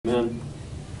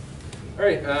All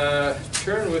right,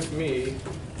 turn with me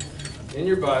in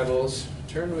your Bibles.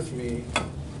 Turn with me.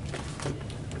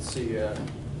 Let's see.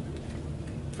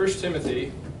 1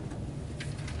 Timothy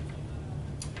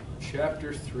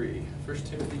chapter 3. 1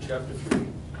 Timothy chapter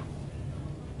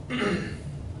 3.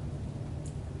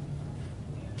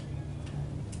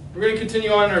 We're going to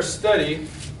continue on our study.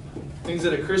 Things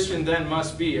that a Christian then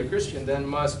must be. A Christian then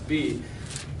must be.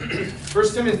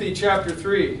 1 Timothy chapter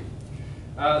 3.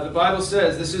 The Bible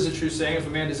says, this is a true saying, if a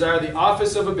man desire the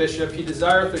office of a bishop, he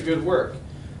desireth a good work.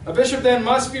 A bishop then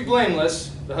must be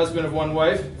blameless, the husband of one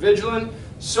wife, vigilant,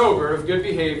 sober, of good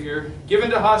behavior, given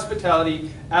to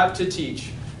hospitality, apt to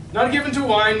teach. Not given to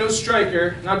wine, no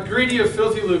striker, not greedy of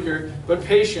filthy lucre, but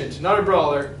patient, not a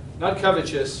brawler, not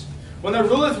covetous. One that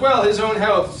ruleth well his own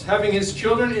house, having his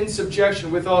children in subjection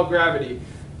with all gravity.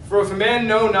 For if a man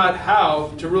know not how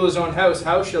to rule his own house,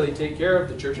 how shall he take care of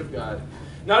the church of God?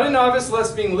 Not a novice,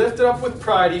 lest being lifted up with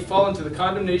pride he fall into the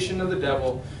condemnation of the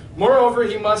devil. Moreover,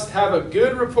 he must have a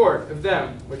good report of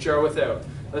them which are without,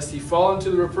 lest he fall into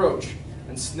the reproach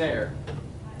and snare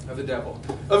of the devil.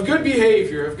 Of good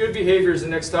behavior is the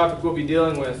next topic we'll be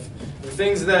dealing with. The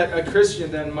things that a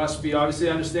Christian then must be. Obviously,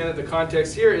 I understand that the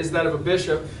context here is that of a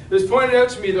bishop. It was pointed out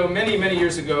to me, though, many, many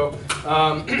years ago,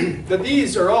 that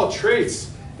these are all traits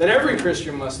that every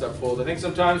Christian must uphold. I think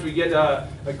sometimes we get a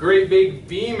great big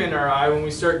beam in our eye when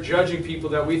we start judging people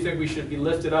that we think we should be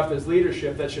lifted up as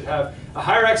leadership, that should have a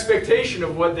higher expectation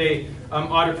of what they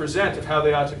ought to present, of how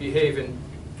they ought to behave. And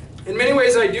in many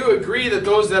ways, I do agree that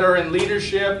those that are in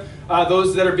leadership,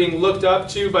 those that are being looked up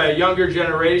to by a younger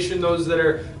generation, those that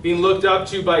are being looked up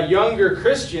to by younger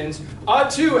Christians,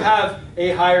 ought to have a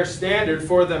higher standard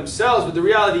for themselves. But the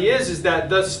reality is that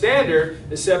the standard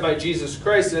is set by Jesus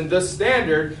Christ, and the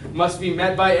standard must be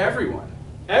met by everyone.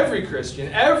 Every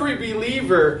Christian, every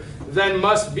believer then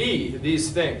must be these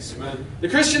things. Amen. The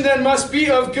Christian then must be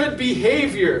of good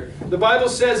behavior. The Bible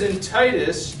says in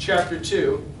Titus chapter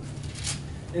 2,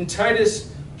 in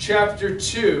Titus chapter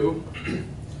 2,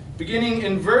 beginning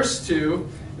in verse 2,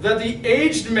 that the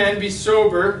aged men be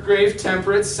sober, grave,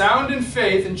 temperate, sound in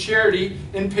faith and charity,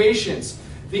 in patience.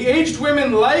 The aged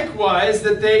women likewise,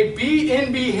 that they be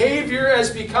in behavior as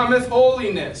becometh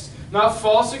holiness, not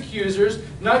false accusers,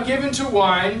 not given to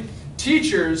wine,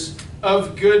 teachers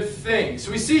of good things.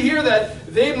 So we see here that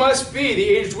they must be, the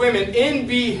aged women, in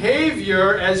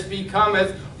behavior as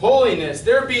becometh holiness.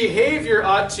 Their behavior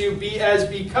ought to be as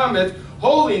becometh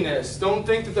holiness. Don't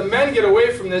think that the men get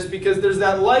away from this, because there's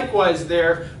that likewise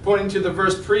there pointing to the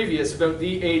verse previous about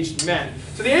the aged men.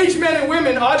 So the aged men and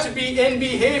women ought to be in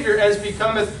behavior as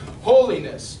becometh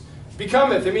holiness.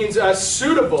 Becometh, it means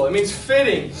suitable, it means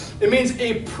fitting, it means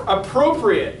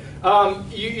appropriate.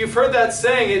 You've heard that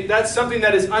saying, that's something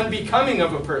that is unbecoming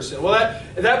of a person. Well,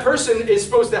 that person is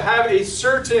supposed to have a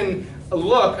certain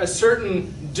look, a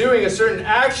certain doing, a certain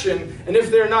action, and if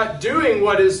they're not doing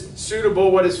what is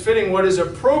suitable, what is fitting, what is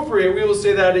appropriate, we will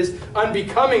say that is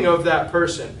unbecoming of that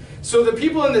person. So the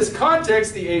people in this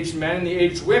context, the aged men and the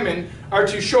aged women, are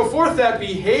to show forth that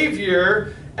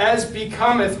behavior as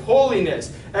becometh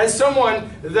holiness, as someone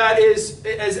that is,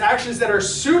 as actions that are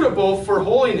suitable for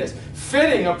holiness,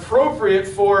 fitting, appropriate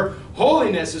for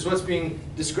holiness is what's being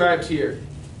described here.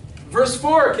 Verse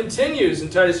 4 continues in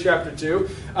Titus chapter 2,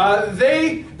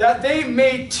 that they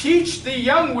may teach the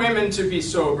young women to be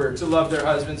sober, to love their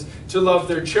husbands, to love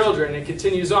their children. It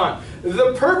continues on.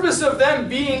 The purpose of them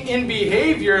being in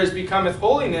behavior as becometh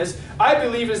holiness, I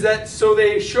believe, is that so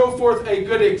they show forth a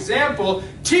good example,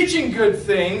 teaching good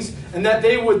things, and that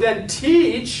they would then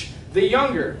teach the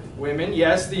younger women,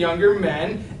 yes, the younger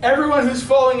men, everyone who's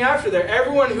following after there,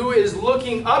 everyone who is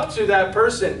looking up to that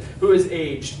person who is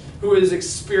aged, who is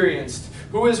experienced,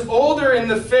 who is older in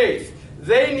the faith.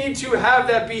 They need to have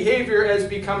that behavior as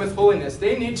becometh holiness.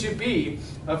 They need to be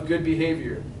of good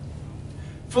behavior.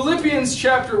 Philippians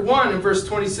chapter 1 and verse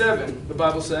 27, the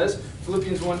Bible says,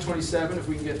 Philippians 1:27, if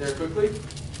we can get there quickly.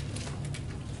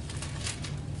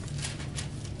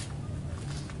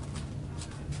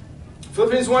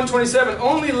 Philippians 1:27,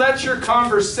 only let your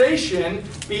conversation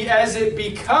be as it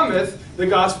becometh the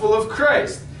gospel of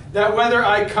Christ, that whether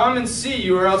I come and see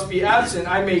you or else be absent,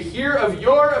 I may hear of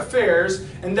your affairs,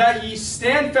 and that ye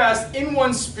stand fast in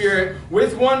one spirit,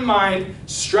 with one mind,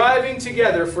 striving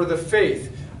together for the faith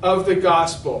of the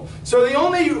gospel. So the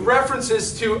only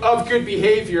references to of good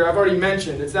behavior I've already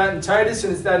mentioned. It's that in Titus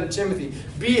and it's that in Timothy.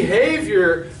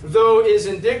 Behavior, though, is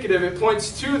indicative. It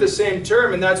points to the same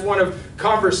term, and that's one of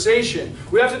conversation.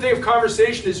 We have to think of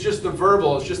conversation as just the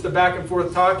verbal, it's just the back and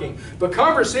forth talking. But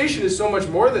conversation is so much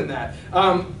more than that.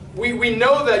 We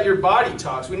know that your body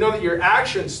talks. We know that your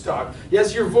actions talk.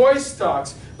 Yes, your voice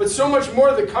talks. but so much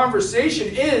more the conversation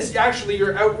is actually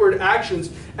your outward actions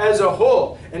as a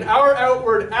whole. And our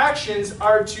outward actions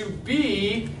are to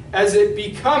be as it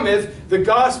becometh the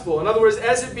gospel. In other words,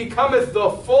 as it becometh the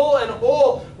full and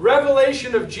whole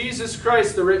revelation of Jesus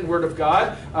Christ, the written word of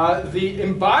God, the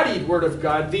embodied word of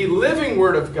God, the living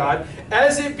word of God,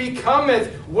 as it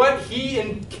becometh what he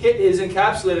is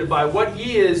encapsulated by, what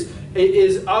he is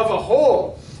of a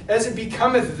whole. As it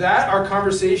becometh that, our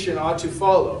conversation ought to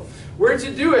follow. We're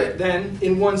to do it then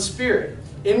in one spirit,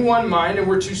 in one mind, and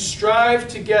we're to strive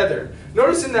together.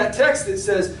 Notice in that text it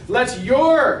says, let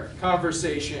your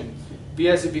conversation be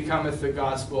as it becometh the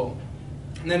gospel.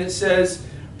 And then it says,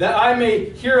 that I may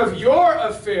hear of your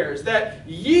affairs, that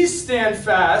ye stand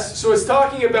fast. So it's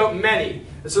talking about many.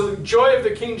 So the joy of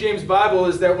the King James Bible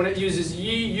is that when it uses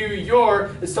ye, you,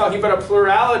 your, it's talking about a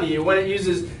plurality. When it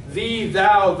uses thee,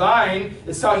 thou, thine,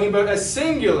 it's talking about a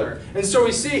singular. And so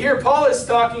we see here Paul is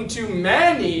talking to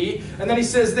many, and then he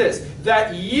says this,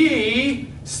 that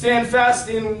ye stand fast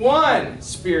in one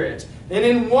spirit and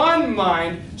in one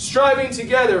mind, striving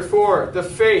together for the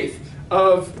faith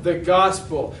of the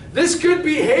gospel. This good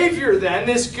behavior then,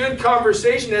 this good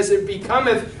conversation as it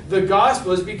becometh the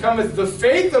gospel, as becometh the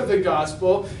faith of the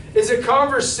gospel, is a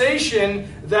conversation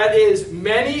that is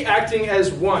many acting as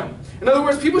one. In other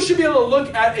words, people should be able to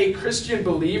look at a Christian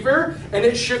believer and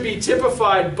it should be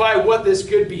typified by what this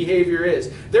good behavior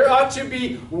is. There ought to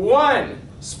be one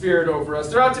Spirit over us.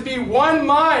 There ought to be one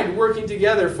mind working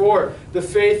together for the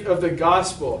faith of the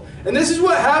gospel. And this is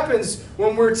what happens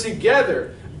when we're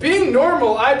together. Being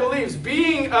normal, I believe,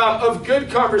 being of good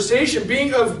conversation,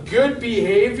 being of good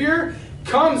behavior,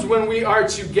 comes when we are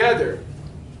together.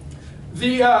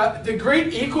 The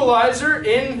great equalizer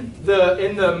in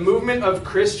the movement of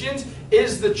Christians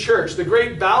is the church. The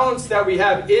great balance that we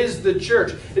have is the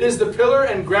church. It is the pillar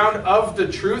and ground of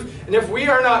the truth. And if we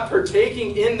are not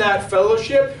partaking in that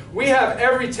fellowship, we have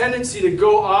every tendency to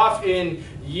go off in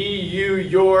ye, you,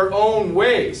 your own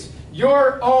ways.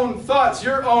 Your own thoughts,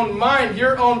 your own mind,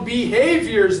 your own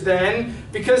behaviors then,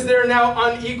 because they're now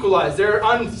unequalized, they're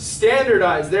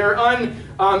unstandardized, they're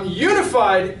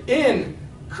ununified in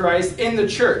Christ, in the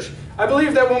church. I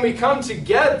believe that when we come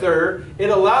together, it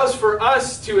allows for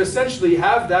us to essentially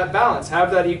have that balance, have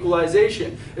that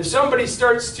equalization. If somebody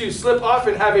starts to slip off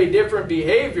and have a different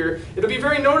behavior, it'll be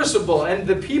very noticeable, and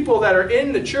the people that are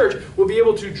in the church will be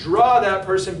able to draw that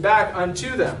person back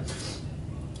unto them.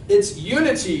 It's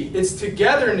unity, it's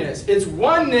togetherness, it's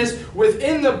oneness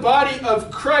within the body of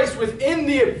Christ, within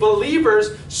the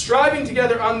believers, striving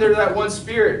together under that one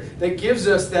Spirit that gives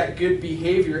us that good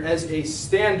behavior as a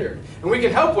standard. And we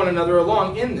can help one another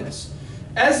along in this.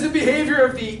 As the behavior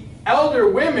of the elder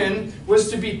women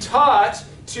was to be taught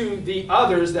to the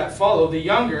others that follow, the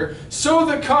younger, so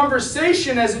the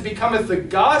conversation as it becometh the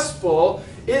gospel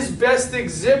is best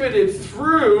exhibited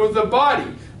through the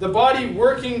body. The body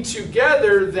working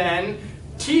together then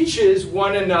teaches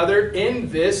one another in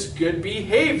this good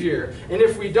behavior. And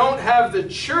if we don't have the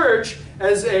church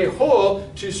as a whole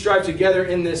to strive together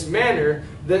in this manner,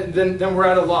 then we're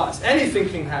at a loss. Anything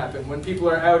can happen when people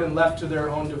are out and left to their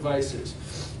own devices.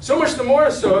 So much the more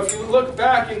so, if you look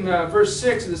back in verse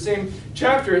 6 of the same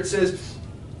chapter, it says,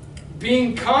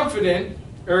 being confident,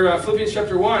 or Philippians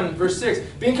chapter 1, verse 6,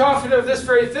 being confident of this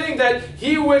very thing, that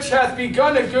he which hath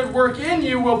begun a good work in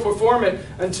you will perform it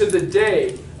unto the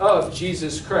day of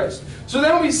Jesus Christ. So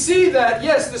then we see that,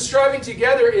 yes, the striving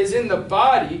together is in the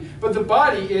body, but the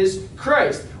body is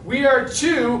Christ. We are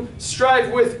to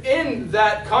strive within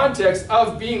that context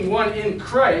of being one in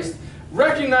Christ,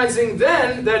 recognizing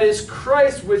then that it is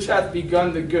Christ which hath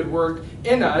begun the good work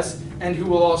in us, and who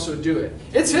will also do it.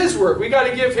 It's His work. We got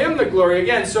to give Him the glory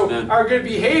again. So Amen. Our good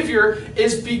behavior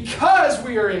is because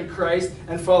we are in Christ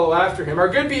and follow after Him. Our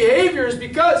good behavior is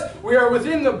because we are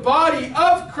within the body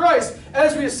of Christ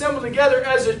as we assemble together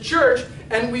as a church,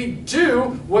 and we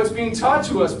do what's being taught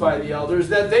to us by the elders,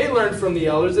 that they learned from the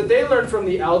elders, that they learned from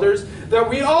the elders, that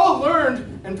we all learned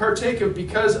and partake of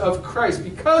because of Christ,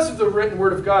 because of the written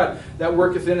word of God that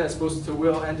worketh in us both to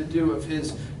will and to do of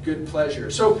His good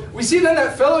pleasure. So we see then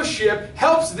that fellowship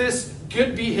helps this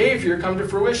good behavior come to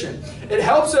fruition. It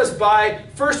helps us by,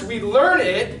 first, we learn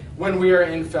it when we are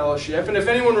in fellowship. And if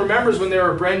anyone remembers when they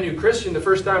were a brand new Christian, the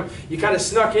first time you kind of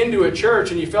snuck into a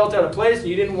church and you felt out of place and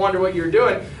you didn't wonder what you were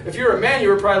doing, if you're a man, you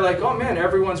were probably like, oh man,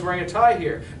 everyone's wearing a tie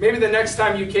here. Maybe the next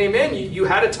time you came in, you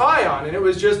had a tie on, and it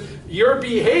was just, your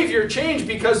behavior changed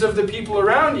because of the people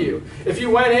around you. If you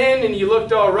went in and you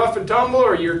looked all rough and tumble,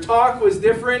 or your talk was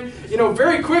different,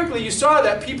 very quickly you saw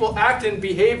that people act and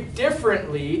behave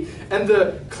differently. And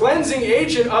the cleansing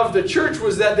agent of the church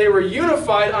was that they were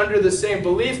unified under the same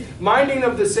belief, minding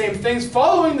of the same things,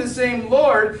 following the same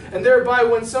Lord, and thereby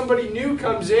when somebody new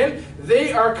comes in,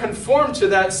 they are conformed to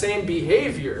that same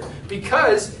behavior,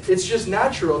 because it's just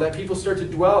natural that people start to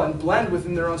dwell and blend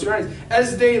within their own surroundings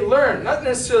as they learn, not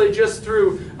necessarily just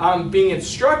through being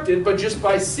instructed, but just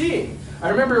by seeing. I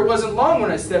remember it wasn't long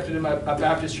when I stepped into a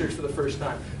Baptist church for the first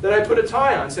time that I put a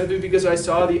tie on, simply because I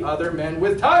saw the other men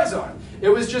with ties on. It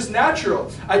was just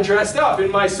natural. I dressed up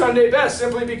in my Sunday best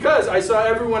simply because I saw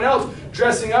everyone else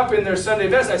dressing up in their Sunday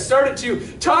best. I started to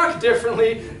talk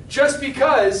differently just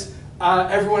because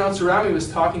everyone else around me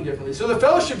was talking differently. So the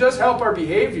fellowship does help our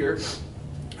behavior.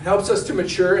 It helps us to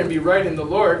mature and be right in the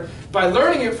Lord by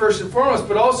learning it first and foremost,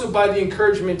 but also by the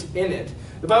encouragement in it.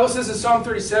 The Bible says in Psalm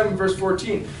 37, verse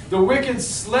 14, "The wicked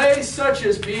slay such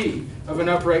as be of an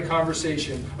upright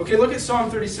conversation." Okay, look at Psalm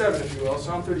 37, if you will.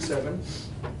 Psalm 37.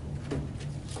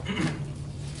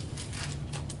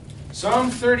 Psalm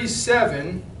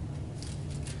 37,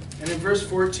 and in verse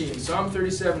 14. Psalm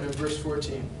 37 and verse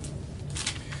 14.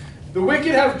 "The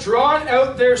wicked have drawn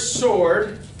out their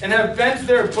sword and have bent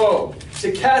their bow,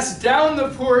 to cast down the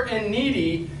poor and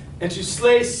needy, and to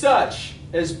slay such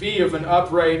as be of an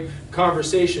upright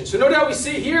conversation." So no doubt we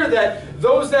see here that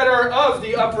those that are of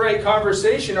the upright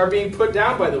conversation are being put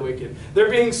down by the wicked. They're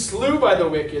being slew by the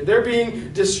wicked. They're being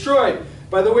destroyed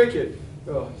by the wicked.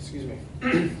 Oh, excuse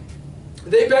me.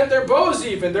 They bent their bows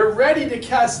even. They're ready to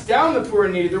cast down the poor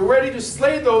and needy. They're ready to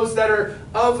slay those that are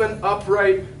of an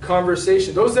upright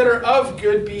conversation, those that are of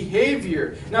good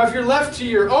behavior. Now, if you're left to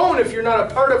your own, if you're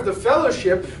not a part of the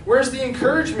fellowship, where's the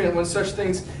encouragement when such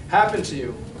things happen to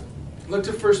you? Look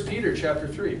to 1 Peter chapter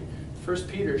 3. 1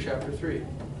 Peter chapter 3.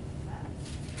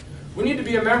 We need to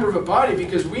be a member of a body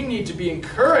because we need to be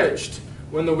encouraged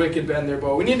when the wicked bend their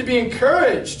bow. We need to be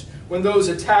encouraged when those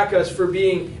attack us for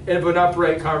being of an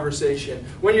upright conversation.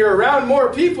 When you're around more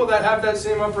people that have that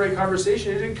same upright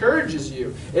conversation, it encourages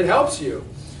you. It helps you.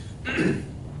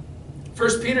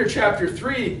 1 Peter chapter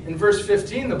 3 and verse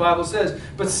 15, the Bible says,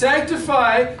 "But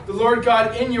sanctify the Lord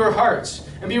God in your hearts,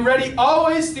 and be ready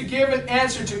always to give an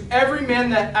answer to every man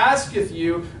that asketh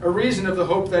you a reason of the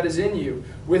hope that is in you,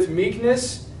 with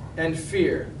meekness and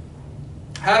fear.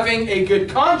 Having a good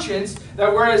conscience,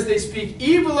 that whereas they speak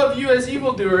evil of you as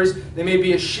evildoers, they may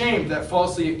be ashamed that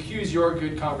falsely accuse your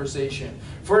good conversation.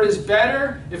 For it is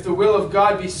better, if the will of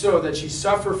God be so, that ye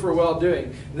suffer for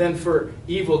well-doing, than for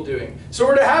evil-doing." So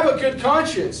we're to have a good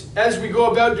conscience as we go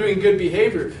about doing good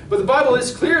behavior. But the Bible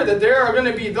is clear that there are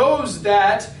going to be those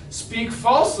that speak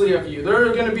falsely of you. There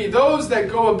are going to be those that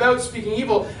go about speaking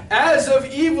evil as of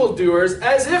evildoers,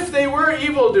 as if they were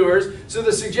evildoers. So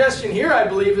the suggestion here, I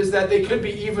believe, is that they could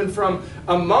be even from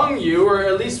among you, or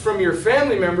at least from your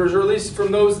family members, or at least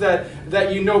from those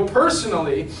that you know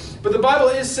personally. But the Bible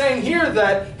is saying here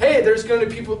that, hey, there's going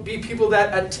to be people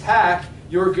that attack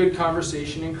your good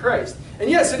conversation in Christ. And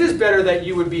yes, it is better that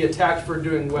you would be attacked for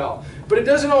doing well. But it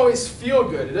doesn't always feel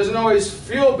good. It doesn't always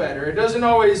feel better. It doesn't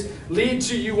always lead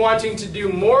to you wanting to do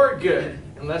more good,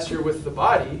 unless you're with the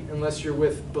body, unless you're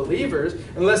with believers,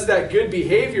 unless that good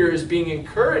behavior is being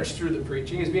encouraged through the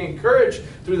preaching, is being encouraged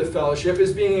through the fellowship,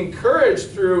 is being encouraged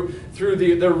through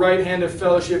the right hand of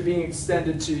fellowship being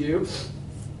extended to you.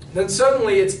 Then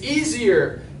suddenly it's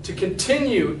easier to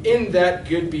continue in that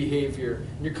good behavior.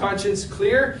 Your conscience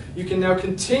clear, you can now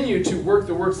continue to work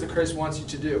the works that Christ wants you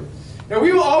to do. Now,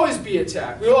 we will always be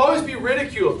attacked. We will always be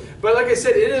ridiculed. But like I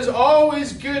said, it is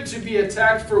always good to be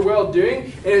attacked for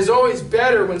well-doing. It is always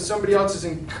better when somebody else is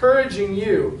encouraging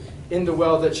you in the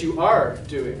well that you are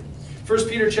doing. 1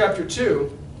 Peter chapter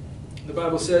 2, the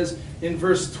Bible says in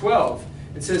verse 12,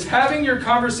 it says, "Having your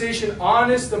conversation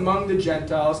honest among the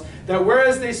Gentiles, that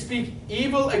whereas they speak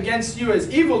evil against you as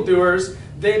evildoers,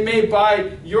 they may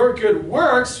by your good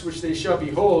works, which they shall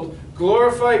behold,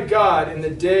 glorify God in the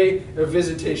day of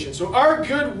visitation." So our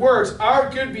good works, our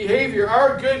good behavior,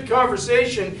 our good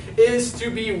conversation is to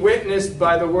be witnessed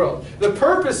by the world. The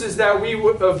purpose is that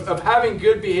of having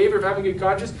good behavior, of having good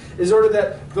conscience, is in order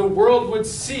that the world would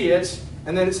see it,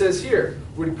 and then it says here,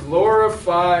 would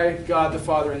glorify God the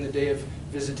Father in the day of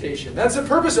visitation. That's the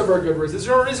purpose of our good works. There's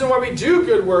no reason why we do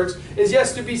good works, is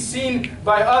yes, to be seen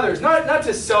by others. Not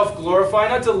to self-glorify,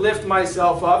 not to lift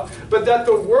myself up, but that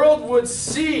the world would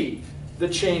see the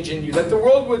change in you, that the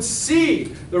world would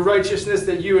see the righteousness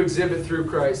that you exhibit through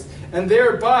Christ, and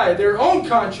thereby their own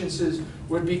consciences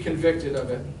would be convicted of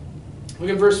it. Look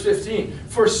at verse 15.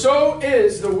 For so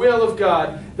is the will of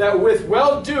God, that with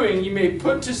well-doing you may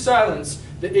put to silence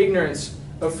the ignorance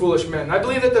of foolish men. I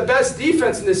believe that the best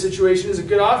defense in this situation is a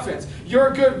good offense.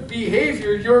 Your good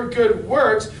behavior, your good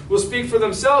works will speak for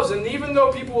themselves. And even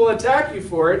though people will attack you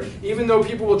for it, even though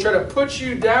people will try to put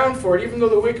you down for it, even though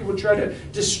the wicked will try to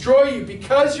destroy you,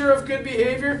 because you're of good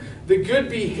behavior, the good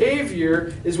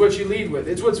behavior is what you lead with.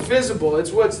 It's what's visible.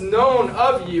 It's what's known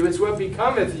of you. It's what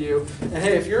becometh you. And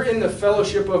hey, if you're in the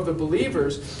fellowship of the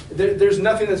believers, there's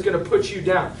nothing that's going to put you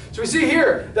down. So we see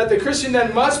here that the Christian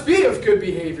then must be of good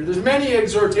behavior. There's many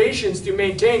exhortations to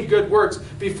maintain good works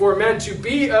before men, to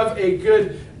be of a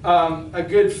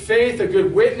good faith, a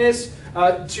good witness,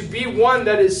 to be one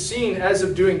that is seen as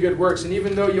of doing good works. And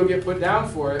even though you'll get put down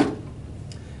for it,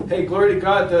 hey, glory to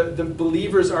God, the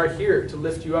believers are here to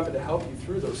lift you up and to help you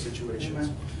through those situations.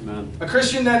 Amen. A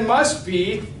Christian then must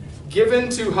be given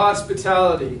to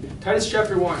hospitality. Titus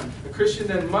chapter 1. A Christian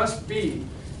then must be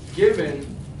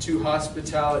given to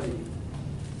hospitality.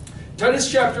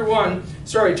 Titus chapter 1,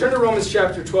 turn to Romans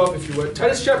chapter 12 if you would.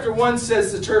 Titus chapter 1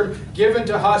 says the term given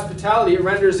to hospitality. It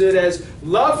renders it as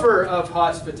lover of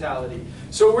hospitality.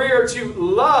 So we are to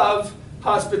love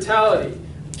hospitality.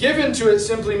 Given to it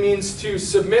simply means to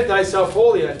submit thyself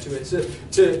wholly unto it.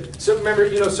 So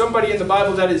remember, somebody in the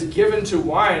Bible that is given to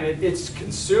wine, it's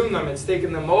consumed them, it's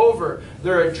taken them over.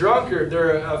 They're a drunkard,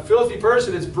 they're a filthy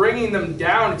person, it's bringing them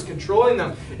down, it's controlling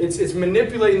them, it's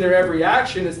manipulating their every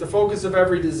action, it's the focus of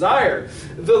every desire.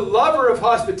 The lover of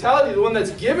hospitality, the one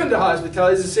that's given to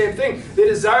hospitality, is the same thing. They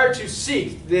desire to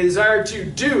seek, they desire to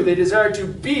do, they desire to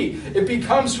be. It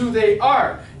becomes who they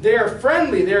are. They are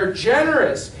friendly, they are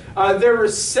generous. Their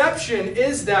reception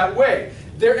is that way.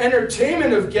 Their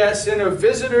entertainment of guests and of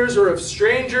visitors or of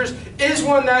strangers is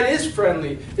one that is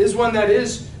friendly, is one that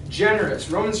is generous.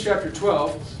 Romans chapter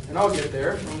 12, and I'll get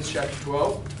there, Romans chapter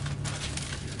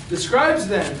 12, describes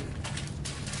then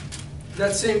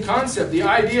that same concept, the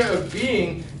idea of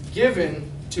being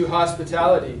given to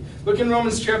hospitality. Look in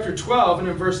Romans chapter 12 and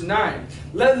in verse 9.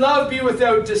 Let love be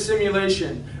without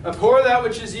dissimulation. Abhor that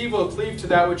which is evil, cleave to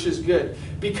that which is good.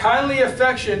 Be kindly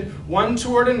affectioned one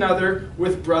toward another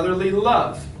with brotherly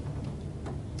love.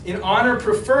 In honor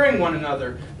preferring one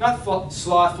another, not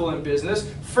slothful in business,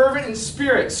 fervent in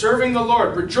spirit, serving the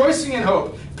Lord, rejoicing in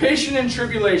hope, patient in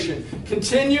tribulation,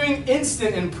 continuing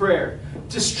instant in prayer,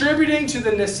 distributing to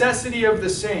the necessity of the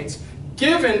saints,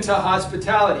 given to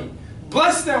hospitality.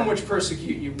 Bless them which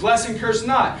persecute you. Bless and curse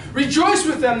not. Rejoice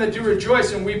with them that do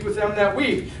rejoice, and weep with them that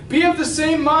weep. Be of the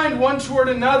same mind one toward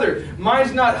another.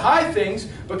 Mind not high things,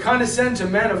 but condescend to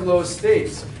men of low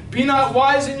estates. Be not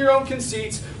wise in your own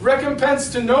conceits. Recompense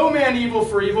to no man evil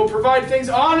for evil. Provide things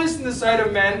honest in the sight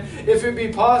of men. If it be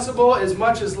possible, as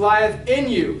much as lieth in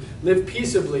you, live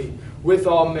peaceably with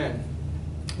all men.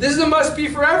 This is a must-be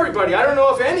for everybody. I don't know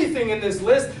of anything in this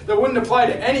list that wouldn't apply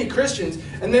to any Christians.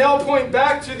 And they all point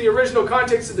back to the original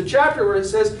context of the chapter where it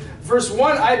says, verse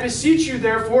 1, I beseech you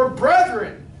therefore,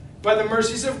 brethren, by the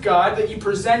mercies of God, that ye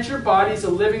present your bodies a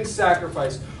living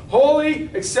sacrifice, holy,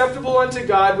 acceptable unto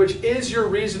God, which is your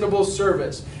reasonable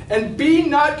service. And be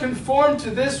not conformed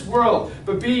to this world,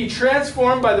 but be ye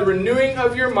transformed by the renewing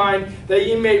of your mind, that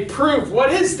ye may prove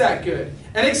what is that good,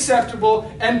 and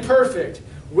acceptable, and perfect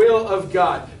will of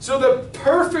God. So the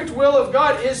perfect will of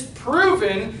God is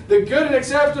proven, the good and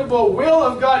acceptable will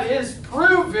of God is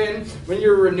proven when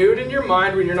you're renewed in your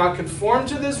mind, when you're not conformed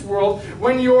to this world,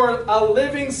 when you're a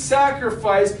living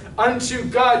sacrifice unto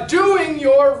God, doing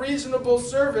your reasonable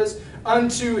service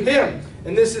unto Him.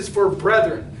 And this is for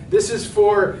brethren. This is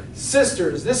for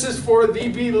sisters. This is for the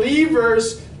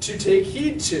believers to take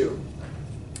heed to.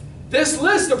 This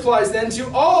list applies then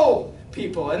to all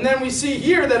people. And then we see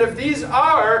here that if these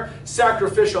are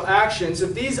sacrificial actions,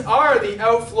 if these are the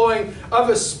outflowing of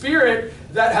a spirit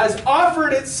that has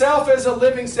offered itself as a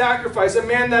living sacrifice, a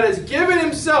man that has given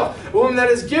himself, a woman that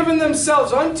has given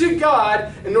themselves unto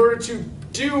God in order to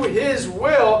do His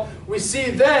will, we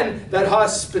see then that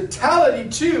hospitality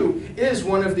too is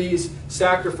one of these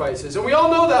sacrifices. And we all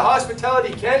know that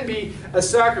hospitality can be a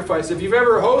sacrifice. If you've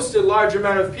ever hosted a large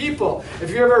amount of people, if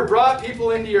you ever brought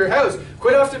people into your house,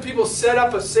 quite often people set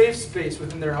up a safe space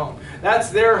within their home. That's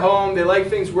their home. They like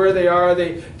things where they are.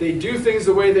 They do things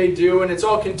the way they do, and it's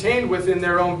all contained within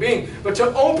their own being. But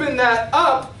to open that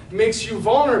up makes you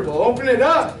vulnerable. Open it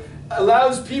up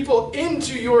allows people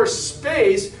into your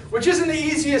space which isn't the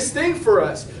easiest thing for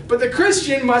us. But the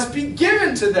Christian must be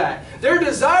given to that. Their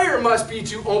desire must be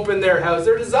to open their house.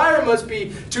 Their desire must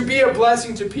be to be a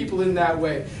blessing to people in that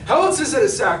way. How else is it a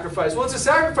sacrifice? Well, it's a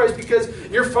sacrifice because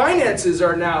your finances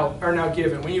are now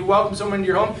given. When you welcome someone into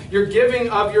your home, you're giving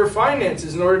of your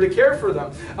finances in order to care for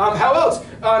them. How else?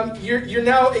 You're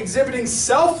now exhibiting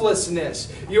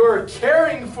selflessness. You're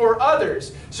caring for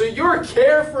others. So your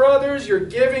care for others, you're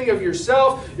giving of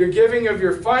yourself, you're giving of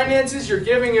your finances, you're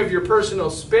giving of your personal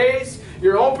space,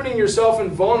 you're opening yourself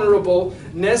in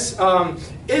vulnerableness,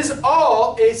 is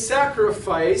all a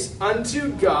sacrifice unto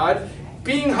God.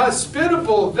 Being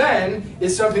hospitable then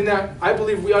is something that I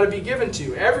believe we ought to be given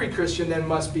to. Every Christian then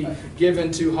must be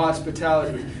given to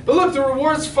hospitality. But look, the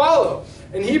rewards follow.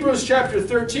 In Hebrews chapter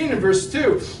 13 and verse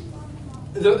 2,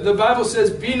 the Bible says,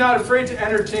 "Be not afraid to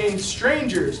entertain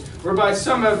strangers, whereby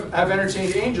some have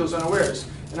entertained angels unawares."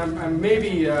 And I'm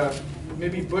maybe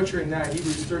butchering that,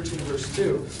 Hebrews 13 verse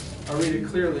 2. I'll read it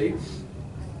clearly.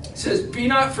 It says, "Be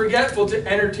not forgetful to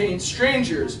entertain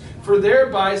strangers, for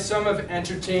thereby some have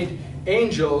entertained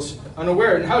angels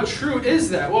unaware." And how true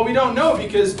is that? Well, we don't know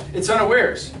because it's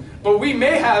unawares. But we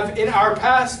may have in our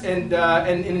past and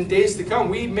in days to come,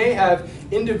 we may have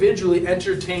individually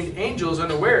entertained angels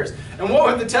unawares. And what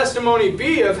would the testimony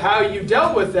be of how you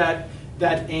dealt with that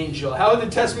angel? How would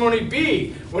the testimony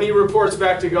be when he reports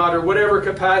back to God, or whatever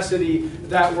capacity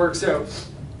that works out?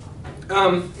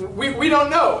 We don't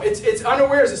know. It's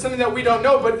unawares. It's something that we don't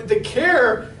know. But the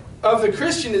care of the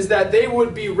Christian is that they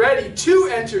would be ready to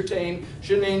entertain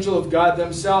should an angel of God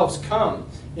themselves come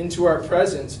into our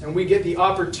presence, and we get the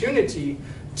opportunity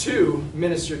to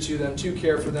minister to them, to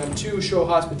care for them, to show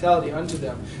hospitality unto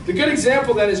them. The good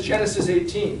example then is Genesis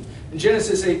 18. In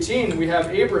Genesis 18 we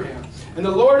have Abraham, and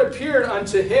the Lord appeared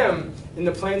unto him in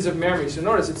the plains of Mamre. So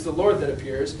notice it's the Lord that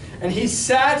appears. And he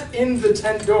sat in the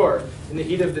tent door in the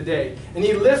heat of the day. And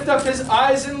he lifted up his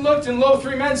eyes and looked, and lo,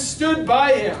 3 men stood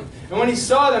by him. And when he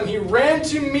saw them, he ran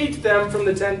to meet them from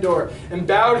the tent door, and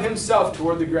bowed himself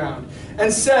toward the ground,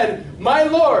 and said, "My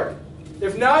Lord,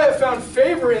 if now I have found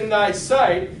favor in thy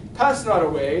sight, pass not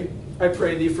away, I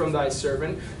pray thee, from thy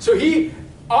servant." So he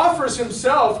offers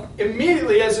himself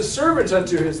immediately as a servant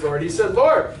unto his Lord. He said,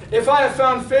 "Lord, if I have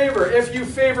found favor, if you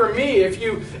favor me, if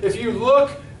you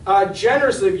look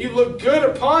generously, if you look good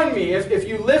upon me, if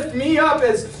you lift me up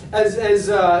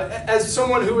as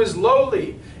someone who is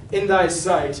lowly in thy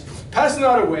sight, pass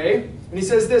not away." And he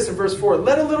says this in verse 4,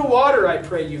 "Let a little water, I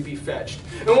pray you, be fetched,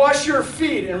 and wash your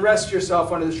feet, and rest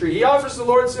yourself under the tree." He offers the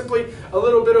Lord simply a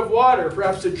little bit of water,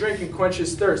 perhaps to drink and quench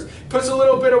his thirst. Puts a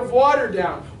little bit of water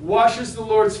down, washes the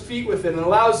Lord's feet with it, and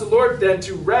allows the Lord then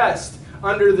to rest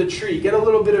under the tree, get a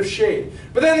little bit of shade.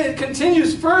 But then it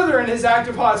continues further in his act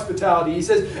of hospitality. He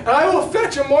says, "And I will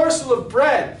fetch a morsel of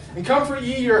bread, and comfort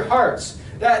ye your hearts,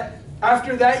 that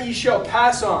after that ye shall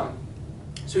pass on."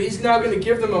 So he's now going to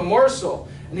give them a morsel.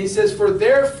 And he says, "For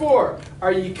therefore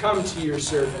are ye come to your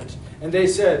servant." And they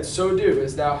said, "So do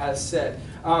as thou hast said."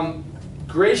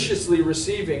 Graciously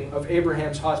receiving of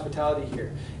Abraham's hospitality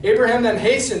here. Abraham then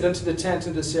hastened unto the tent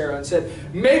unto Sarah, and said,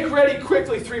 "Make ready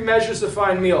quickly 3 measures of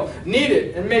fine meal, knead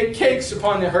it, and make cakes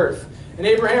upon the hearth." And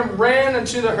Abraham ran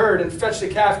unto the herd, and fetched a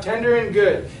calf tender and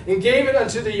good, and gave it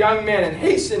unto the young man, and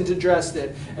hastened to dress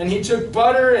it. And he took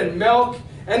butter and milk,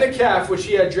 and the calf which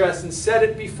he had dressed, and set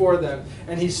it before them.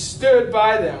 And he stood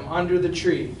by them under the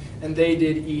tree, and they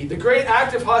did eat. The great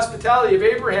act of hospitality of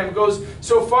Abraham goes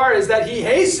so far as that he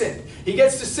hastened. He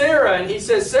gets to Sarah, and he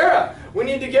says, "Sarah, we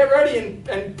need to get ready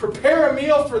and prepare a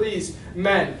meal for these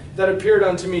men that appeared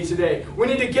unto me today. We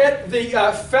need to get the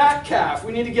fat calf.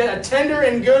 We need to get a tender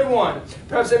and good one."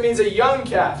 Perhaps that means a young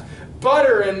calf.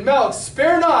 Butter and milk,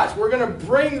 spare not. We're going to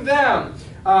bring them.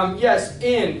 Yes,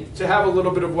 in to have a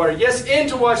little bit of water. Yes, in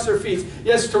to wash their feet.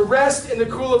 Yes, to rest in the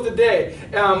cool of the day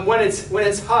when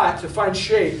it's hot, to find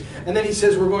shade. And then he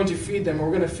says, we're going to feed them. We're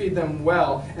going to feed them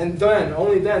well. And then,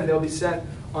 only then, they'll be sent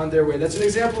on their way. That's an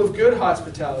example of good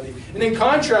hospitality. And in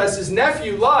contrast, his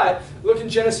nephew Lot, look in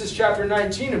Genesis chapter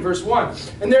 19 and verse 1.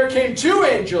 "And there came 2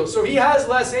 angels." So he has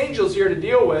less angels here to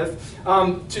deal with,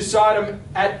 to Sodom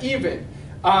at even.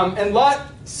 And Lot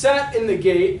sat in the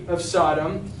gate of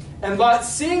Sodom. And Lot,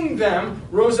 seeing them,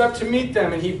 rose up to meet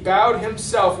them, and he bowed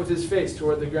himself with his face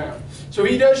toward the ground. So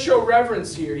he does show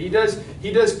reverence here. He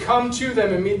does come to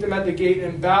them and meet them at the gate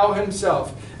and bow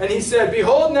himself. And he said,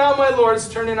 "Behold now, my lords,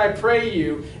 turn in, I pray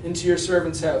you, into your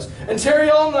servant's house, and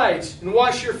tarry all night, and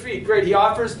wash your feet." Great, he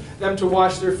offers them to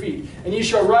wash their feet. "And ye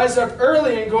shall rise up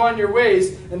early and go on your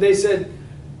ways." And they said,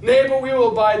 Nay, but we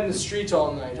will abide in the street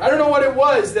all night. I don't know what it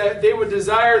was that they would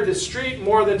desire the street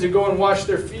more than to go and wash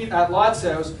their feet at Lot's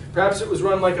house. Perhaps it was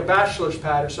run like a bachelor's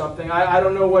pad or something. I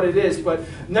don't know what it is. But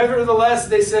nevertheless,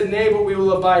 they said, nay, but we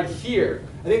will abide here.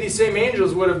 I think these same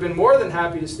angels would have been more than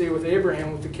happy to stay with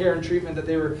Abraham with the care and treatment that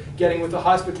they were getting, with the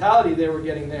hospitality they were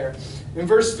getting there. In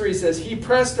verse 3 says, he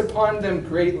pressed upon them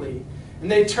greatly, and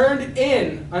they turned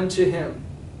in unto him,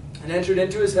 and entered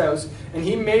into his house, and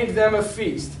he made them a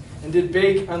feast, and did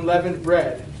bake unleavened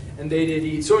bread, and they did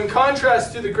eat. So in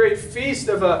contrast to the great feast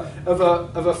of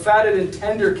a fatted and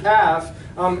tender calf,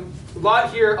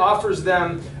 Lot here offers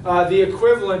them the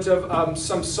equivalent of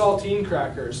some saltine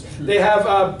crackers. They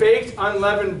have baked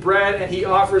unleavened bread, and he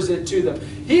offers it to them.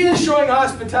 He is showing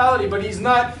hospitality, but he's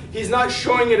not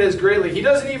showing it as greatly. He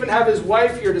doesn't even have his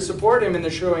wife here to support him in the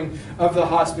showing of the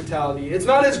hospitality. It's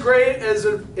not as great as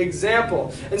an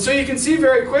example. And so you can see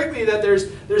very quickly that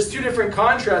there's two different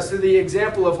contrasts to the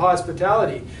example of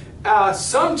hospitality.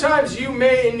 Sometimes you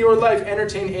may in your life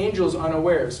entertain angels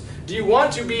unawares. Do you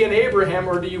want to be an Abraham,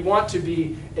 or do you want to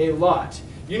be a Lot?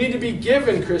 You need to be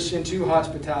given, Christian, to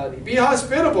hospitality. Be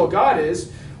hospitable, God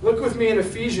is. Look with me in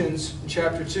Ephesians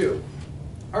chapter 2.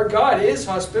 Our God is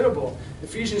hospitable.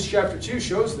 Ephesians chapter 2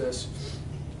 shows this.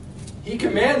 He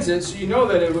commands it, so you know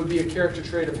that it would be a character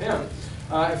trait of him.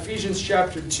 Ephesians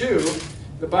chapter 2,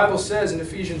 the Bible says in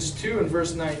Ephesians 2 and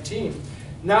verse 19,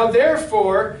 now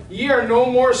therefore ye are no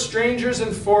more strangers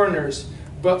and foreigners,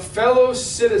 but fellow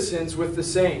citizens with the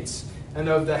saints, and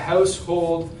of the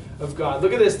household of God.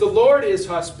 Look at this. The Lord is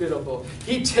hospitable.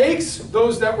 He takes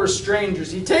those that were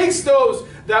strangers. He takes those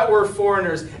that were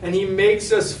foreigners, and he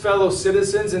makes us fellow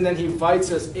citizens, and then he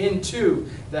invites us into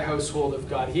the household of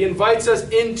God. He invites us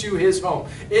into his home,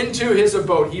 into his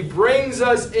abode. He brings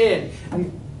us in.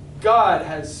 And God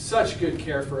has such good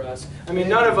care for us. I mean,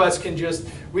 none of us can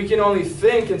we can only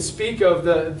think and speak of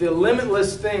the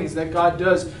limitless things that God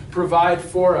does provide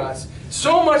for us.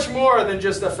 So much more than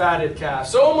just a fatted calf.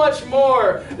 So much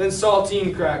more than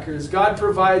saltine crackers. God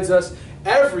provides us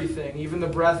everything, even the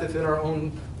breath within our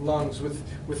own lungs,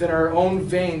 within our own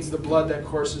veins, the blood that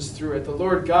courses through it. The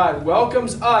Lord God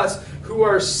welcomes us who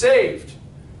are saved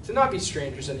to not be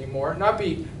strangers anymore, not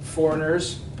be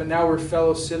foreigners, but now we're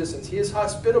fellow citizens. He is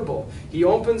hospitable. He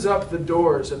opens up the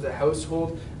doors of the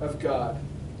household of God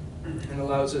and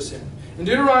allows us in. In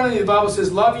Deuteronomy, the Bible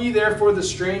says, love ye therefore the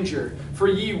stranger, for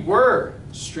ye were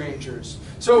strangers.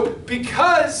 So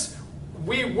because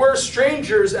we were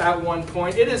strangers at one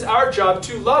point, it is our job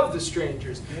to love the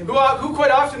strangers. Who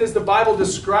quite often is the Bible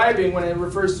describing when it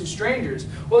refers to strangers?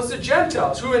 Well, it's the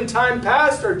Gentiles, who in time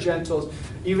past are Gentiles.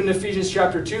 Even Ephesians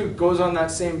chapter 2 goes on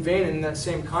that same vein in that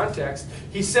same context.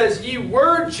 He says, ye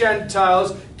were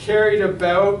Gentiles carried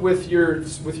about with your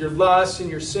lusts and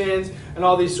your sins and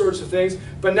all these sorts of things.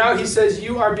 But now he says,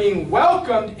 you are being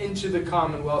welcomed into the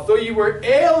commonwealth. Though you were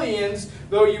aliens,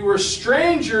 though you were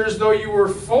strangers, though you were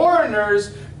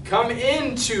foreigners, come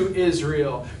into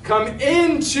Israel. Come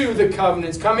into the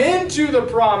covenants. Come into the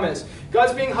promise.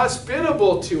 God's being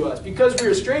hospitable to us. Because we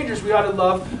are strangers, we ought to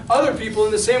love other people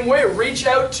in the same way. Reach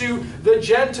out to the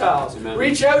Gentiles. Amen.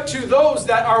 Reach out to those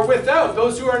that are without,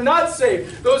 those who are not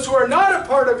saved, those who are not a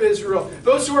part of Israel,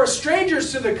 those who are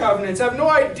strangers to the covenants, have no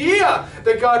idea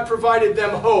that God provided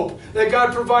them hope, that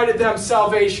God provided them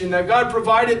salvation, that God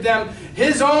provided them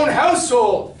his own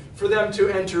household for them to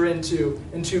enter into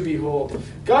and to behold.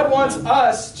 God wants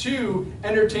us to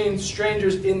entertain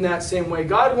strangers in that same way.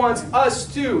 God wants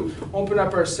us to open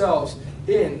up ourselves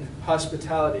in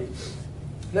hospitality.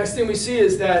 Next thing we see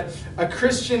is that a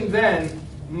Christian then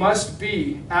must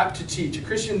be apt to teach. A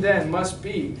Christian then must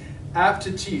be apt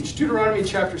to teach. Deuteronomy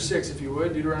chapter 6, if you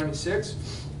would. Deuteronomy 6.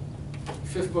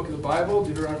 Fifth book of the Bible,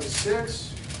 Deuteronomy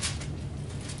 6.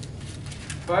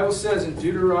 The Bible says in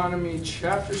Deuteronomy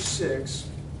chapter 6,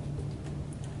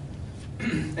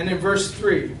 and in verse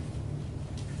 3,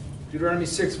 Deuteronomy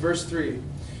 6, verse 3,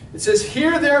 it says,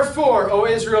 hear therefore, O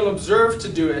Israel, and observe to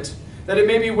do it, that it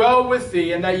may be well with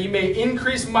thee, and that ye may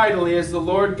increase mightily, as the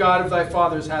Lord God of thy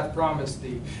fathers hath promised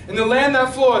thee, in the land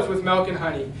that floweth with milk and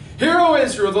honey. Hear, O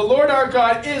Israel, the Lord our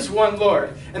God is one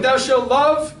Lord, and thou shalt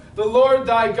love the Lord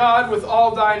thy God with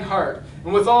all thine heart,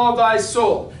 and with all thy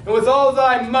soul, and with all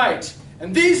thy might.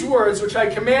 And these words which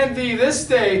I command thee this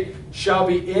day shall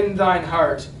be in thine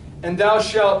heart. And thou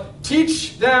shalt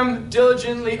teach them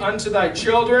diligently unto thy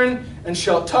children, and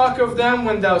shalt talk of them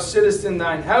when thou sittest in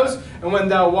thine house, and when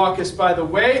thou walkest by the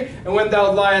way, and when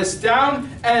thou liest down,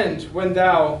 and when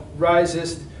thou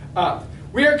risest up.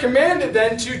 We are commanded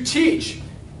then to teach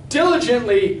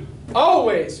diligently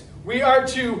always. We are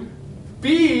to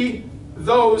be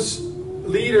those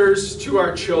leaders to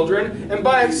our children, and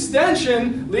by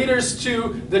extension, leaders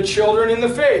to the children in the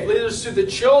faith, leaders to the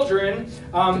children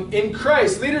in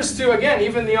Christ, leaders to, again,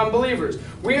 even the unbelievers.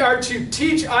 We are to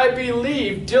teach, I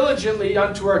believe, diligently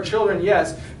unto our children,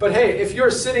 yes. But hey, if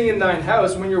you're sitting in thine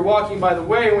house, when you're walking by the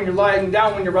way, when you're lying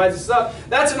down, when you're rising up,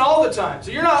 that's an all the time.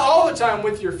 So you're not all the time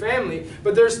with your family,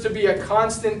 but there's to be a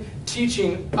constant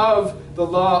teaching of the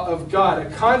law of God, a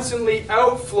constantly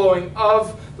outflowing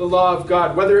of the law of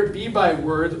God, whether it be by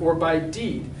word or by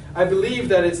deed. I believe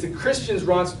that it's the Christian's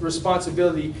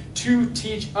responsibility to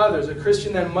teach others. A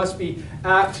Christian then must be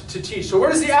apt to teach. So where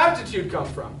does the aptitude come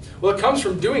from? Well, it comes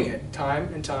from doing it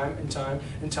time and time and time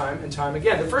and time and time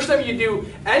again. The first time you do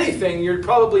anything, you're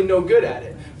probably no good at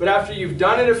it. But after you've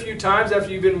done it a few times, after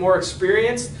you've been more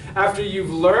experienced, after you've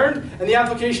learned, and the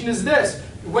application is this: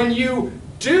 when you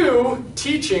do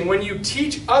teaching, when you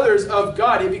teach others of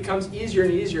God, it becomes easier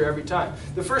and easier every time.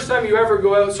 The first time you ever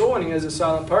go out soul winning as a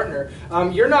silent partner,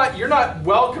 you're not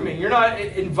welcoming, you're not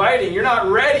inviting, you're not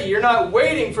ready, you're not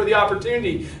waiting for the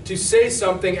opportunity to say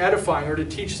something edifying or to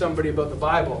teach somebody about the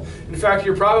Bible. In fact,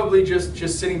 you're probably just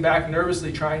sitting back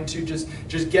nervously trying to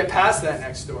just get past that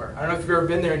next door. I don't know if you've ever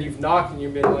been there and you've knocked and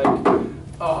you've been like,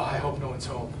 oh, I hope no one's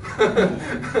home.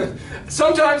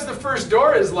 Sometimes the first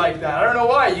door is like that. I don't know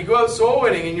why. You go out soul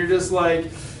winning and you're just like,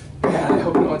 man, I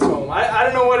hope no one's home. I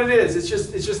don't know what it is. It's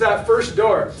just that first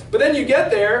door. But then you get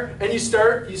there and you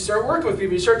start working with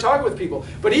people. You start talking with people.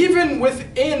 But even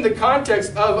within the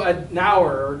context of an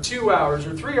hour or 2 hours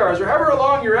or 3 hours or however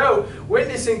long you're out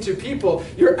witnessing to people,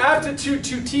 your aptitude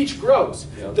to teach grows.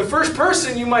 Yep. The first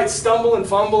person you might stumble and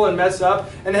fumble and mess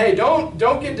up. And hey, don't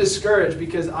get discouraged,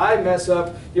 because I mess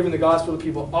up giving the gospel to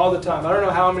people all the time. I don't know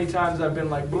how many times I've been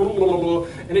like, blah, blah, blah, blah,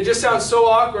 and it just sounds so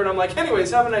awkward. I'm like,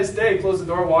 anyways, have a nice day. Close the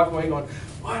door, walk away going,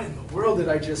 what in the world did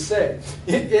I just say?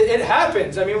 It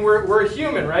happens. I mean, we're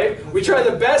human, right? We try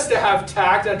the best to have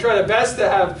tact and try the best to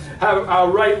have a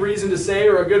right reason to say,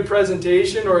 or a good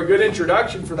presentation, or a good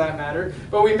introduction for that matter,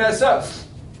 but we mess up.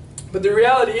 But the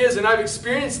reality is, and I've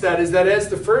experienced that, is that as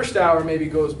the first hour maybe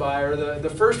goes by, or the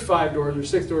first 5 doors, or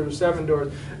 6 doors, or 7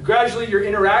 doors, gradually you're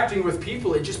interacting with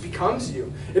people. It just becomes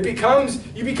you. You become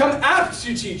apt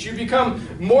to teach. You become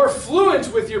more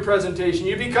fluent with your presentation.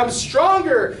 You become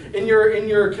stronger in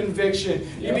your conviction.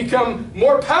 You become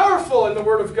more powerful in the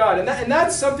Word of God. And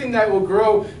that's something that will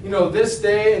grow, this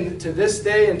day and to this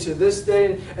day and to this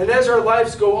day. And as our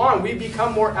lives go on, we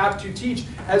become more apt to teach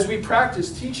as we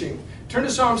practice teaching. Turn to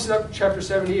Psalm chapter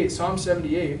 78. Psalm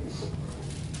 78.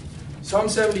 Psalm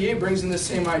 78 brings in the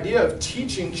same idea of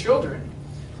teaching children.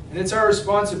 And it's our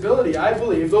responsibility, I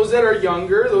believe, those that are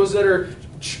younger, those that are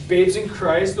babes in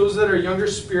Christ, those that are younger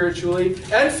spiritually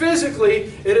and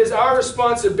physically, it is our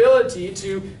responsibility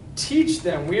to teach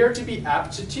them. We are to be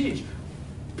apt to teach.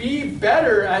 Be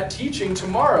better at teaching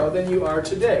tomorrow than you are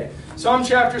today. Psalm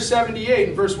chapter 78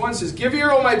 and verse 1 says, "Give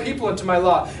ear, O my people, unto my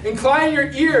law. Incline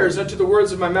your ears unto the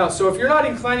words of my mouth." So if you're not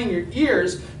inclining your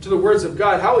ears to the words of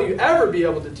God, how will you ever be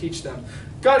able to teach them?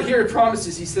 God here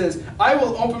promises, He says, "I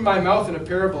will open my mouth in a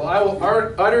parable. I will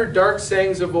utter dark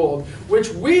sayings of old, which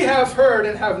we have heard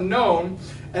and have known,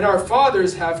 and our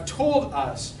fathers have told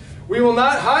us. We will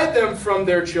not hide them from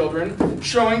their children,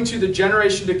 showing to the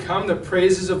generation to come the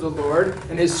praises of the Lord,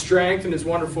 and His strength and His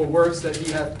wonderful works that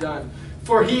He hath done.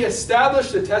 For He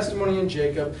established a testimony in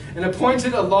Jacob, and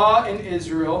appointed a law in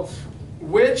Israel,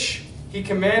 which He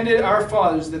commanded our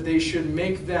fathers, that they should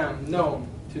make them known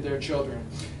to their children,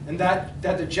 and that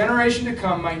the generation to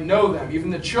come might know them,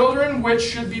 even the children which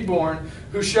should be born,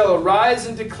 who shall arise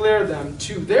and declare them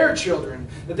to their children,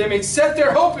 that they may set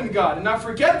their hope in God, and not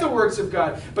forget the works of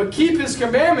God, but keep His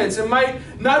commandments, and might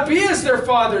not be as their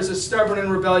fathers, a stubborn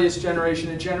and rebellious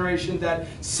generation, a generation that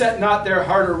set not their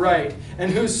heart aright,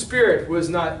 and whose spirit was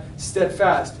not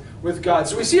steadfast with God."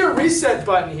 So we see a reset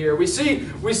button here. We see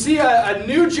a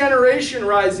new generation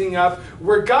rising up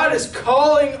where God is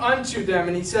calling unto them.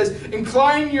 And He says,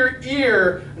 "Incline your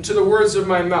ear unto the words of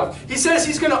my mouth." He says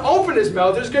He's going to open His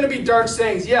mouth. There's going to be dark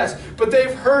sayings, yes, but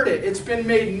they've heard it. It's been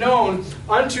made known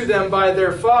unto them by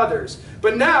their fathers.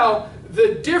 But now, the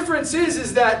difference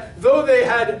is that though they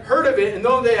had heard of it and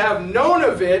though they have known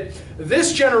of it,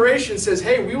 this generation says,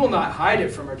 hey, we will not hide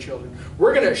it from our children.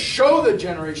 We're going to show the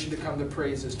generation to come the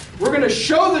praises. We're going to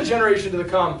show the generation to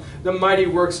come the mighty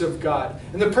works of God.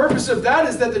 And the purpose of that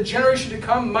is that the generation to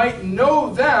come might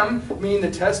know them, meaning the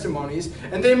testimonies,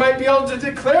 and they might be able to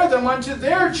declare them unto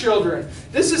their children.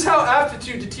 This is how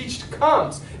aptitude to teach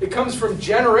comes. It comes from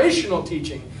generational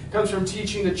teaching. comes from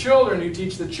teaching the children, who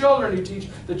teach the children, who teach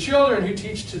the children, who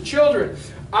teach the children.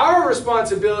 Our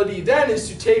responsibility then is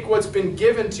to take what's been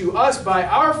given to us by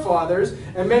our fathers,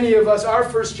 and many of us are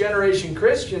first-generation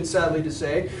Christians, sadly to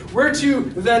say. We're to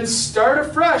then start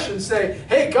afresh and say,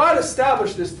 hey, God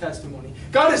established this testimony.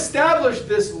 God established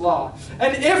this law.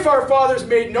 And if our fathers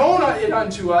made known it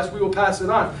unto us, we will pass it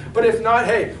on. But if not,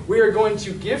 hey, we are going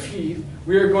to give heed.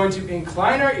 We are going to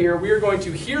incline our ear. We are going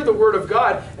to hear the word of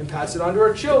God and pass it on to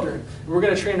our children. We're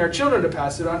going to train our children to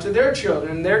pass it on to their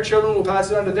children. And their children will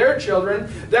pass it on to their children,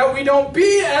 that we don't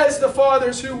be as the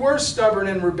fathers who were stubborn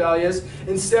and rebellious.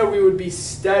 Instead, we would be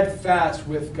steadfast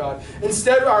with God.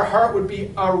 Instead, our heart would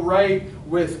be aright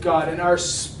with God, and our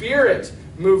spirit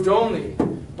moved only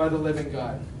by the living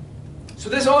God. So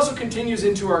this also continues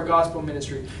into our gospel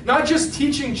ministry. Not just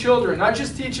teaching children, not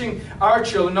just teaching our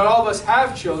children. Not all of us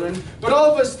have children, but all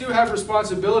of us do have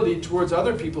responsibility towards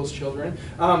other people's children.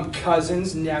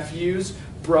 Cousins, nephews,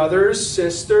 brothers,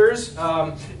 sisters,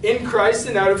 in Christ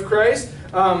and out of Christ.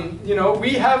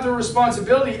 We have the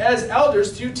responsibility as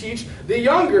elders to teach the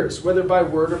youngers, whether by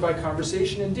word or by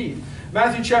conversation indeed.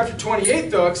 Matthew chapter 28,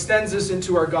 though, extends this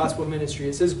into our gospel ministry.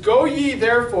 It says, "Go ye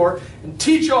therefore and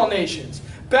teach all nations,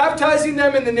 baptizing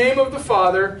them in the name of the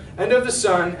Father, and of the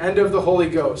Son, and of the Holy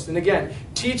Ghost." And again,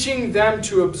 teaching them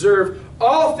to observe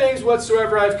all things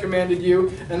whatsoever I have commanded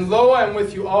you, and lo, I am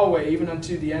with you always, even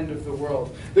unto the end of the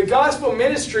world. The gospel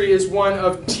ministry is one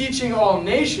of teaching all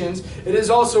nations. It is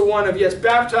also one of, yes,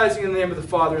 baptizing in the name of the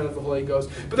Father and of the Holy Ghost.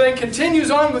 But then it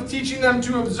continues on with teaching them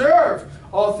to observe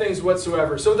all things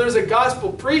whatsoever. So there's a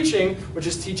gospel preaching, which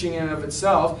is teaching in and of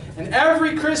itself. And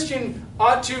every Christian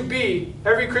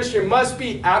every Christian must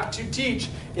be apt to teach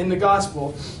in the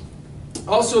gospel.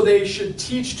 Also, they should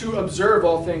teach to observe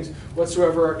all things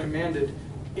whatsoever are commanded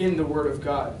in the Word of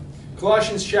God.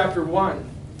 Colossians chapter 1.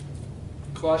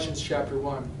 Colossians chapter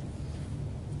 1.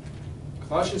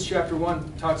 Colossians chapter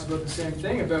 1 talks about the same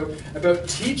thing, about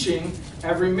teaching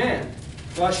every man.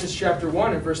 Colossians chapter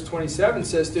 1 and verse 27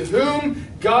 says, "To whom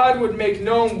God would make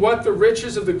known what the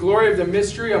riches of the glory of the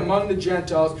mystery among the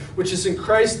Gentiles, which is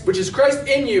Christ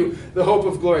in you, the hope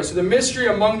of glory." So the mystery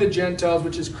among the Gentiles,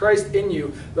 which is Christ in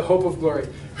you, the hope of glory.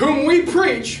 "Whom we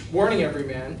preach, warning every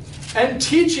man, and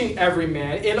teaching every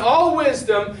man in all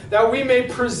wisdom, that we may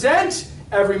present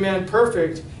every man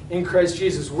perfect in Christ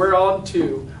Jesus,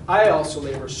 whereunto I also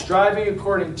labor, striving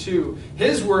according to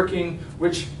his working,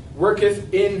 which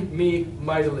worketh in me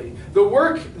mightily." The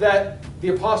work that the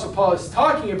Apostle Paul is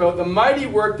talking about, the mighty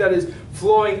work that is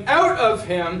flowing out of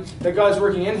him, that God's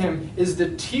working in him, is the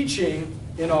teaching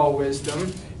in all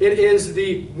wisdom. It is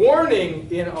the warning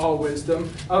in all wisdom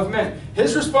of men.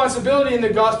 His responsibility in the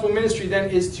gospel ministry then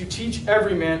is to teach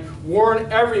every man, warn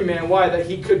every man. Why? That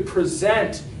he could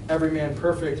present every man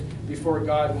perfect before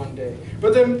God one day.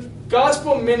 But the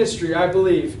gospel ministry, I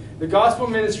believe, the gospel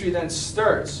ministry then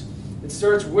starts. It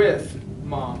starts with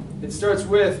mom. It starts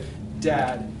with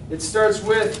dad. It starts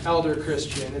with elder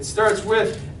Christian. It starts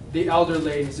with the elder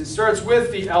ladies. It starts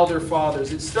with the elder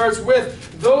fathers. It starts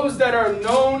with those that are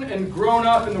known and grown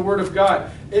up in the Word of God.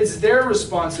 It's their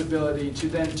responsibility to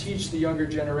then teach the younger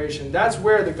generation. That's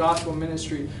where the gospel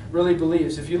ministry really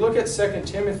believes. If you look at 2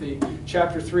 Timothy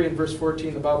chapter 3 and verse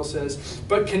 14, the Bible says,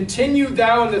 "But continue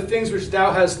thou in the things which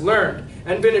thou hast learned,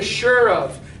 and been assured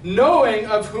of, knowing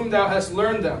of whom thou hast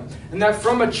learned them, and that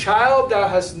from a child thou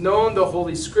hast known the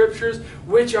holy scriptures,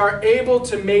 which are able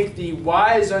to make thee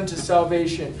wise unto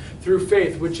salvation through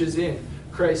faith which is in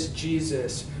Christ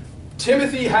Jesus."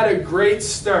 Timothy had a great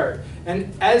start,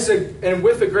 and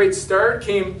with a great start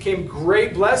came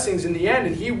great blessings in the end,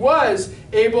 and he was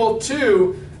able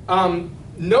to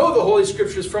know the Holy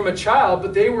Scriptures from a child,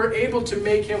 but they were able to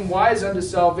make him wise unto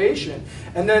salvation.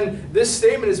 And then this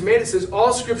statement is made. It says,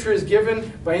 "All Scripture is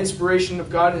given by inspiration of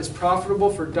God and is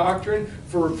profitable for doctrine,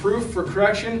 for reproof, for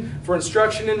correction, for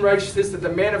instruction in righteousness, that the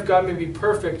man of God may be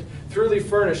perfect, thoroughly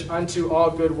furnished unto all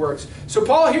good works." So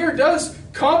Paul here does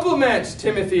compliment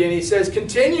Timothy, and he says,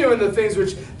 "Continue in the things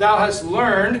which thou hast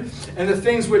learned, and the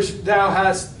things which thou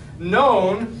hast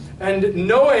known, and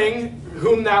knowing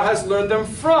whom thou hast learned them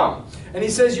from." And he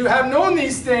says, "You have known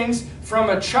these things from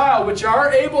a child, which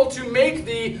are able to make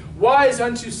thee wise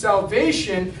unto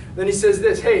salvation." Then he says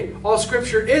this, hey, all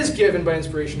Scripture is given by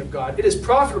inspiration of God. It is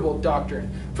profitable doctrine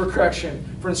for correction,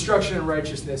 for instruction in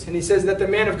righteousness. And he says that the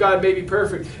man of God may be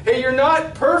perfect. Hey, you're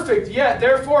not perfect yet.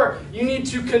 Therefore, you need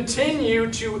to continue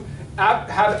to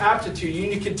have aptitude. You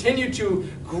need to continue to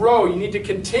grow. You need to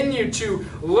continue to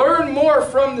learn more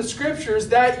from the Scriptures,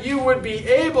 that you would be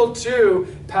able to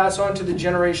pass on to the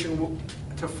generation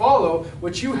to follow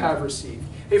what you have received.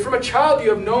 Hey, from a child you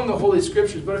have known the Holy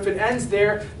Scriptures, but if it ends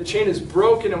there, the chain is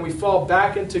broken and we fall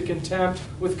back into contempt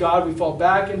with God. We fall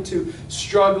back into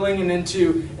struggling and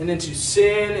into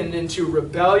sin and into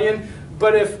rebellion.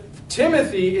 But if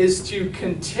Timothy is to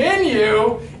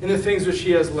continue in the things which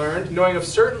he has learned, knowing of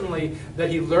certainly that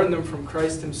he learned them from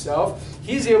Christ himself,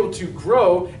 he's able to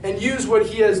grow and use what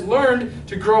he has learned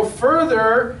to grow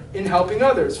further in helping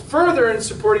others, further in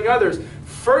supporting others,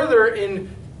 further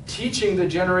in teaching the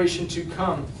generation to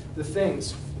come the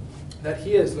things that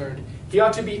he has learned. He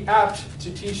ought to be apt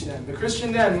to teach them. The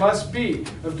Christian then must be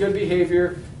of good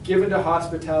behavior, given to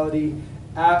hospitality,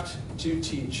 apt to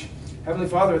teach. Heavenly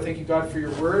Father, I thank you, God, for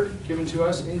your word given to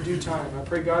us in due time. I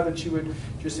pray, God, that you would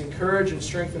just encourage and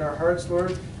strengthen our hearts,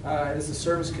 Lord, as the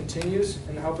service continues,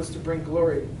 and help us to bring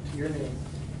glory to your name.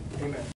 Amen.